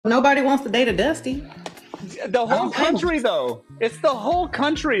Nobody wants to date a Dusty. The I whole don't blame 'em. country, though. It's the whole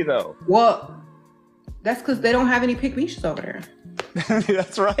country, though. Well, that's because they don't have any pygmishas over there.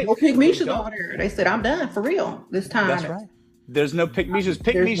 That's right. No They pygmishas don't. over there. They said, I'm done for real this time. That's right. There's no pygmishas.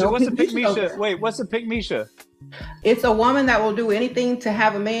 There's Pygmisha. no What's a pygmishas over pygmisha? there. Wait, what's a pygmisha? It's a woman that will do anything to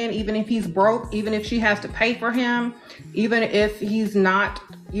have a man, even if he's broke, even if she has to pay for him, even if he's not,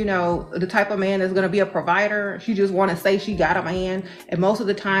 the type of man that's going to be a provider. She just want to say she got a man. And most of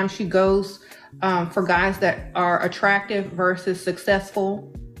the time she goes for guys that are attractive versus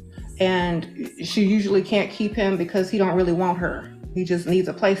successful. And she usually can't keep him because he don't really want her. He just needs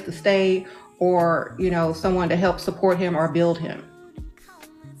a place to stay or, someone to help support him or build him.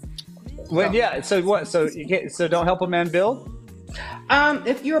 Well, yeah. So what? So you can't. So don't help a man build.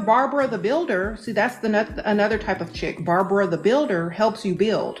 If you're Barbara the Builder, see, that's another type of chick. Barbara the Builder helps you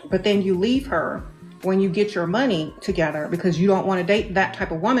build, but then you leave her when you get your money together because you don't want to date that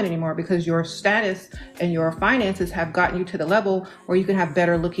type of woman anymore because your status and your finances have gotten you to the level where you can have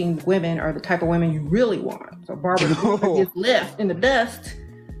better looking women or the type of women you really want. So Barbara the Builder gets left in the dust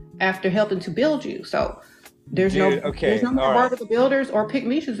after helping to build you. So there's there's no more all right. Barbara the Builders or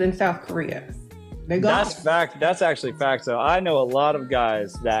pygmishas in South Korea. They gone. That's fact. That's actually fact. So I know a lot of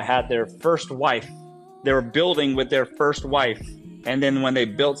guys that had their first wife. They were building with their first wife, and then when they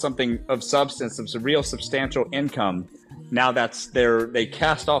built something of substance, of some real substantial income, now they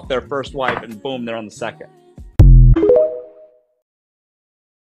cast off their first wife, and boom, they're on the second.